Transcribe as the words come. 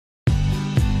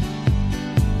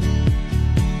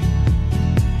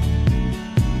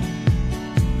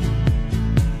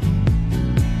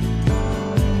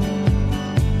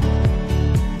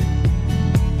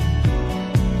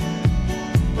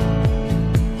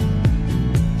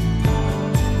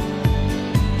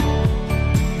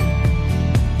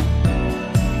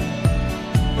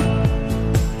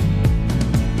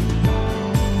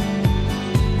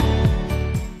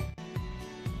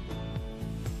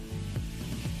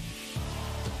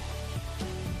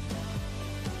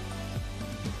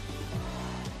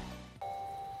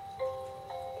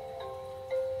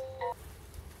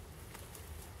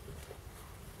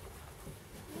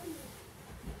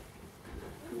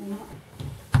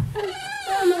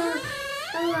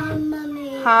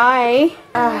Hi.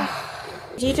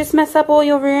 Did you just mess up all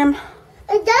your room?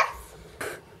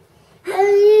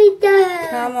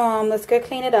 Come on, let's go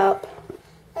clean it up.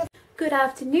 Good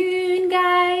afternoon,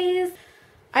 guys.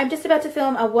 I'm just about to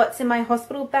film a what's in my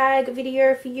hospital bag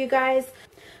video for you guys.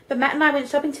 But Matt and I went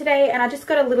shopping today and I just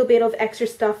got a little bit of extra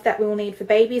stuff that we'll need for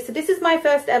baby. So this is my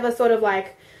first ever sort of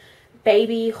like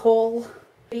baby haul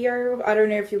video. I don't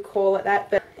know if you call it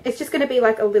that, but it's just going to be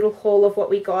like a little haul of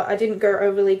what we got. I didn't go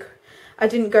really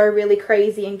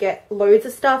crazy and get loads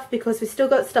of stuff because we still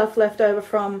got stuff left over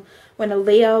from when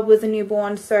Aaliyah was a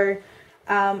newborn. So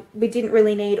we didn't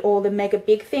really need all the mega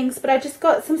big things, but I just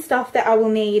got some stuff that I will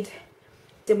need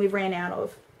and we ran out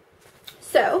of.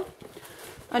 So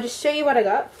I'll just show you what I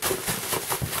got.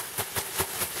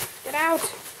 Get out.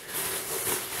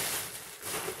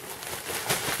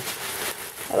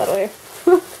 Oh, that'll do.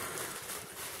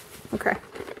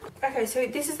 Okay, so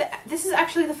this is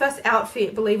actually the first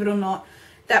outfit, believe it or not,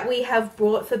 that we have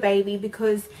brought for baby,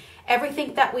 because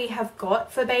everything that we have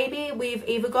got for baby we've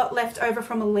either got left over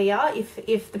from Aaliyah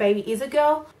if the baby is a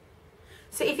girl.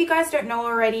 So if you guys don't know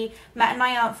already, Matt and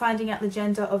I aren't finding out the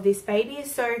gender of this baby.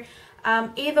 So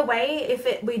either way,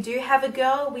 if we do have a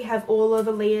girl, we have all of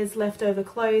Aaliyah's leftover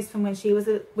clothes from when she was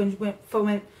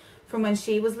from when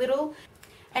she was little.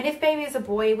 And if baby is a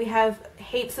boy, we have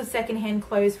heaps of secondhand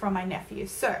clothes from my nephew.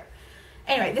 So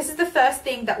anyway, this is the first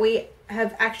thing that we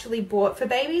have actually bought for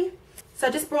baby. So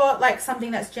I just brought like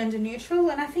something that's gender neutral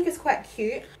and I think it's quite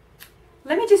cute.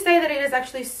 Let me just say that it is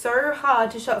actually so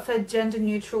hard to shop for gender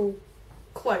neutral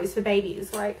clothes for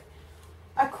babies. Like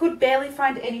I could barely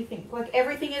find anything. Like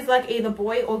everything is like either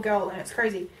boy or girl and it's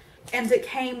crazy. And it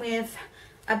came with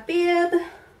a bib,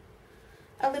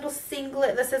 a little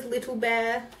singlet that says Little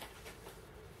Bear.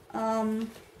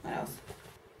 What else?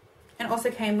 And also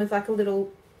came with like a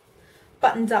little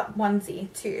buttoned up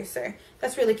onesie too, so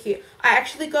that's really cute. I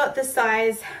actually got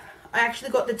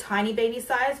the tiny baby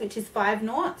size, which is 5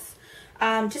 knots,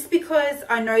 just because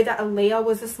I know that Aaliyah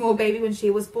was a small baby when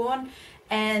she was born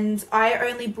and I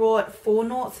only brought 4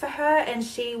 knots for her and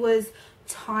she was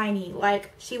tiny.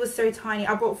 Like she was so tiny.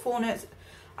 I brought 4 knots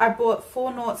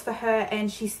for her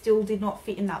and she still did not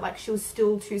fit in that. Like she was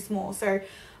still too small, so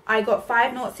I got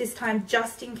 5 knots this time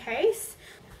just in case.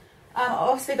 I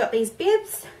also got these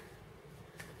bibs.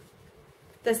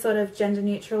 They're sort of gender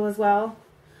neutral as well.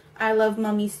 I love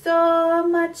mummy so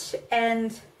much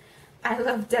and I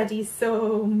love daddy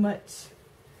so much.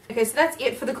 Okay, so that's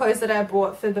it for the clothes that I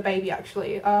bought for the baby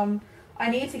actually. I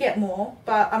need to get more,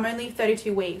 but I'm only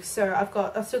 32 weeks, so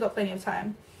I've still got plenty of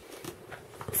time.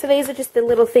 So these are just the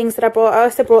little things that I brought. I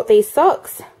also brought these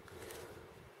socks.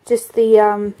 Just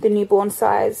the newborn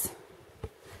size.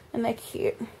 And they're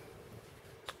cute.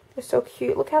 They're so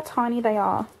cute. Look how tiny they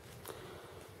are.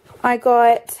 I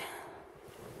got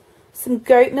some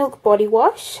goat milk body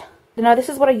wash. Now this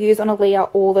is what I use on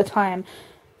Aaliyah all the time.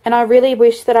 And I really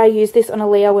wish that I used this on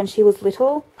Aaliyah when she was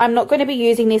little. I'm not going to be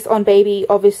using this on baby,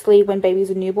 obviously, when baby's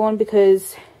a newborn.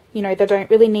 Because, you know, they don't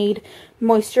really need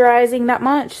moisturizing that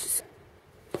much.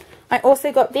 I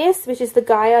also got this, which is the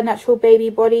Gaia Natural Baby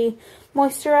Body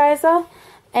Moisturizer.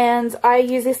 And I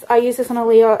use this on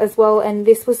Aaliyah as well. And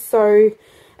this was so...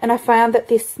 And I found that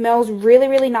this smells really,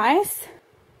 really nice.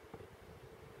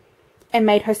 And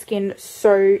made her skin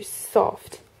so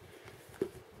soft.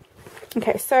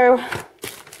 Okay, so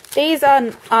these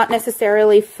aren't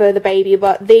necessarily for the baby,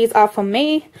 but these are for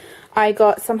me. I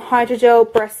got some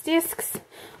hydrogel breast discs.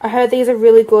 I heard these are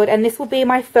really good, and this will be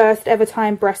my first ever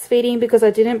time breastfeeding because I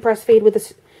didn't breastfeed with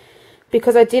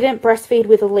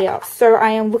Aaliyah. So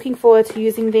I am looking forward to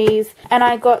using these. And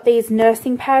I got these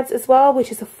nursing pads as well, which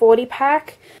is a 40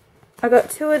 pack. I got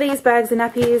 2 of these bags of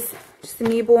nappies, just the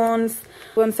newborns.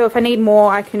 So if I need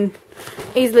more, I can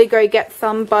easily go get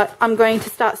some, but I'm going to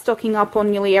start stocking up on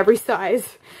nearly every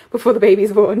size before the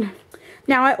baby's born.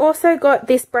 Now I also got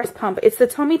this breast pump. It's the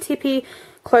Tommy Tippy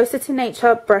Closer to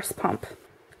Nature breast pump.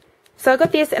 So I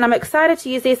got this and I'm excited to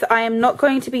use this. I am not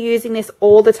going to be using this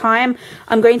all the time.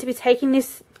 I'm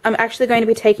actually going to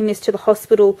be taking this to the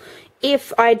hospital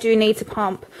if I do need to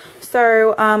pump.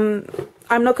 So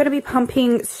I'm not going to be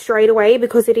pumping straight away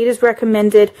because it is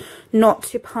recommended not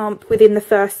to pump within the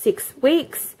first 6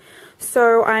 weeks.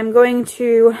 So I'm going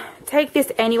to take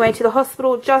this anyway to the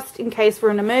hospital just in case for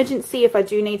an emergency if I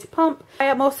do need to pump. I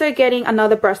am also getting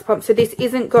another breast pump. So this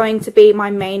isn't going to be my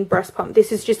main breast pump.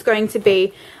 This is just going to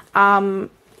be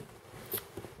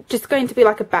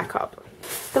like a backup.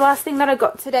 The last thing that I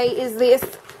got today is this.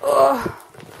 Oh.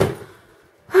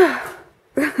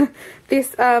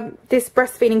 this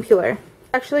breastfeeding pillow.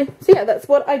 Actually, so yeah, that's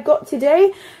what I got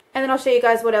today. And then I'll show you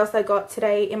guys what else I got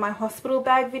today in my hospital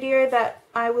bag video that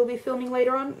I will be filming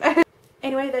later on.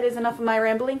 Anyway, that is enough of my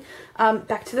rambling.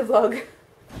 Back to the vlog.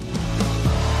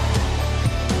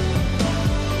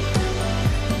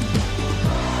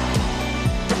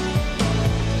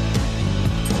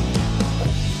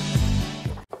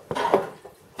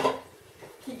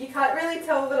 You can't really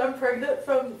tell that I'm pregnant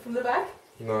from the back?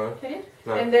 No. Can you?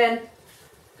 No. And then,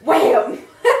 wham!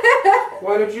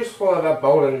 Why did you swallow that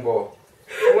bowling ball?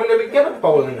 When did we get a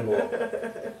bowling ball?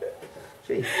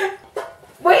 Jeez.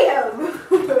 Wham!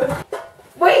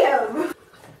 Wham!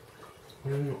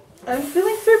 I'm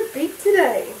feeling so big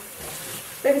today.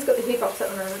 Baby's got the hiccups at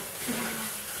the moment.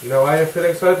 No, I am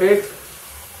feeling so big.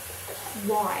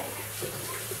 Why?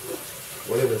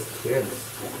 What are those twins?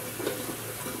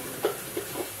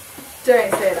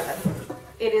 Don't say that.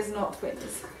 It is not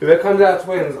twins. If it comes out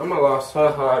twins, I'm gonna laugh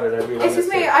so hard at everyone. Excuse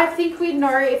me, I think we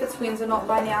know if it's twins or not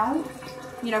by now.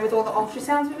 You know, with all the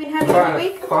ultrasounds we've been having every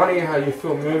week. Funny how you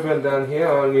feel movement down here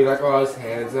and you're like, oh, it's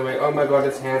hands. I'm like, oh my god,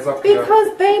 it's hands up here.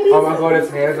 Because babies. Oh my god,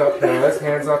 it's hands up here. It's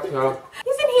hands up here.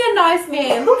 Isn't he a nice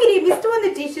man? Look at him, he's doing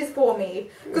the dishes for me.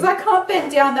 Because I can't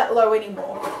bend down that low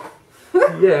anymore.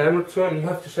 Yeah, in return, you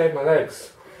have to shave my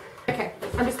legs. Okay,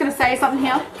 I'm just going to say something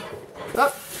here.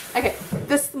 Oh, okay,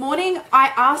 this morning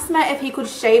I asked Matt if he could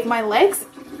shave my legs.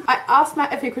 I asked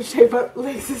Matt if he could shave my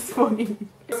legs this morning.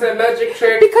 It's a magic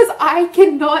trick. Because I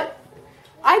can't,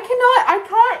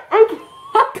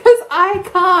 because I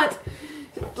can't,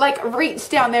 like, reach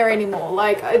down there anymore.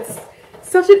 Like, it's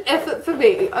such an effort for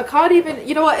me. I can't even,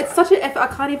 you know what, it's such an effort, I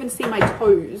can't even see my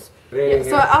toes. Yeah,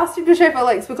 so I asked him to shave my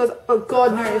legs because, oh,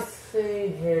 God knows. See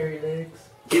hairy legs.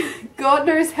 God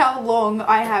knows how long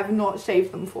I have not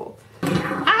shaved them for.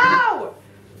 Ow!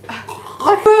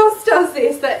 Like, who else does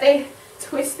this? That they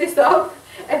twist this up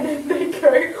and then they go,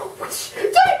 whoosh,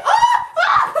 don't,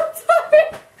 sorry.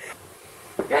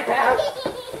 Get out.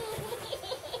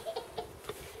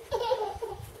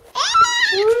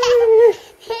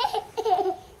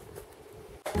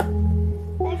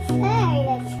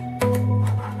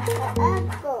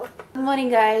 Good morning,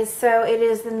 guys. So it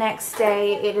is the next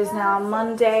day. It is now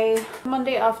Monday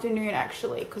afternoon,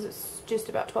 actually, because it's just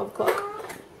about 12 o'clock.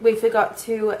 We forgot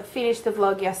to finish the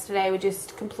vlog yesterday. We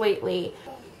just completely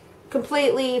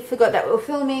forgot that we were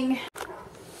filming.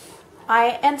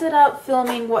 I ended up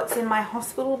filming what's in my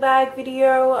hospital bag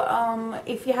video.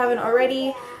 If you haven't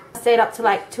already, I stayed up to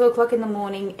like 2 o'clock in the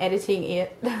morning editing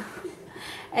it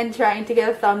and trying to get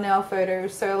a thumbnail photo.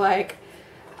 So like,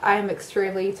 I'm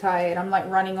extremely tired. I'm like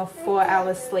running off 4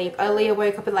 hours sleep. Aaliyah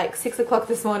woke up at like 6 o'clock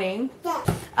this morning.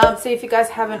 So if you guys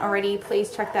haven't already, please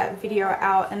check that video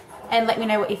out and let me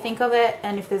know what you think of it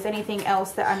and if there's anything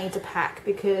else that I need to pack,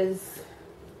 because,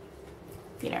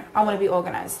 you know, I want to be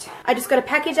organized. I just got a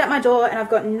package at my door and I've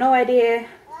got no idea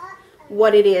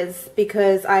what it is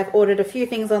because I've ordered a few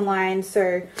things online,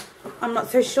 so I'm not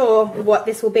so sure what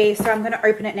this will be. So I'm going to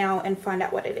open it now and find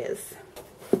out what it is.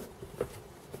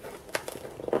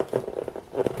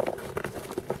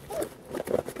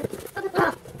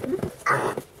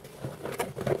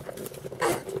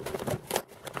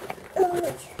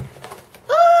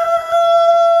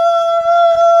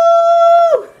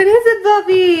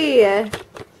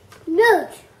 No.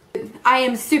 I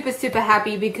am super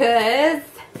happy because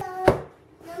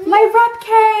my wrap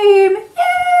came.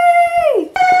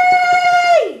 Yay!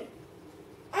 Yay!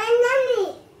 And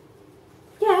Mommy.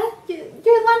 Yeah,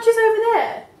 your lunch is over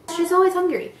there. She's always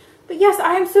hungry. But yes,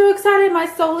 I am so excited. My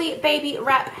Soli baby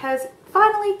wrap has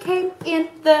finally came in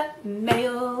the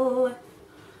mail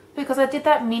because I did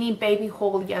that mini baby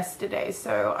haul yesterday,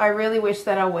 so I really wish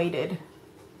that I waited.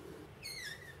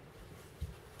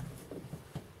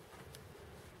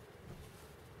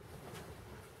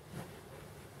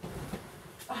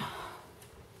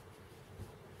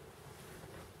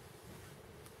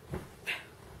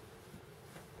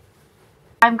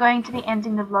 I'm going to be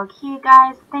ending the vlog here,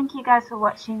 guys. Thank you guys for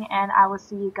watching, and I will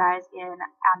see you guys in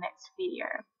our next video.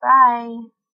 Bye!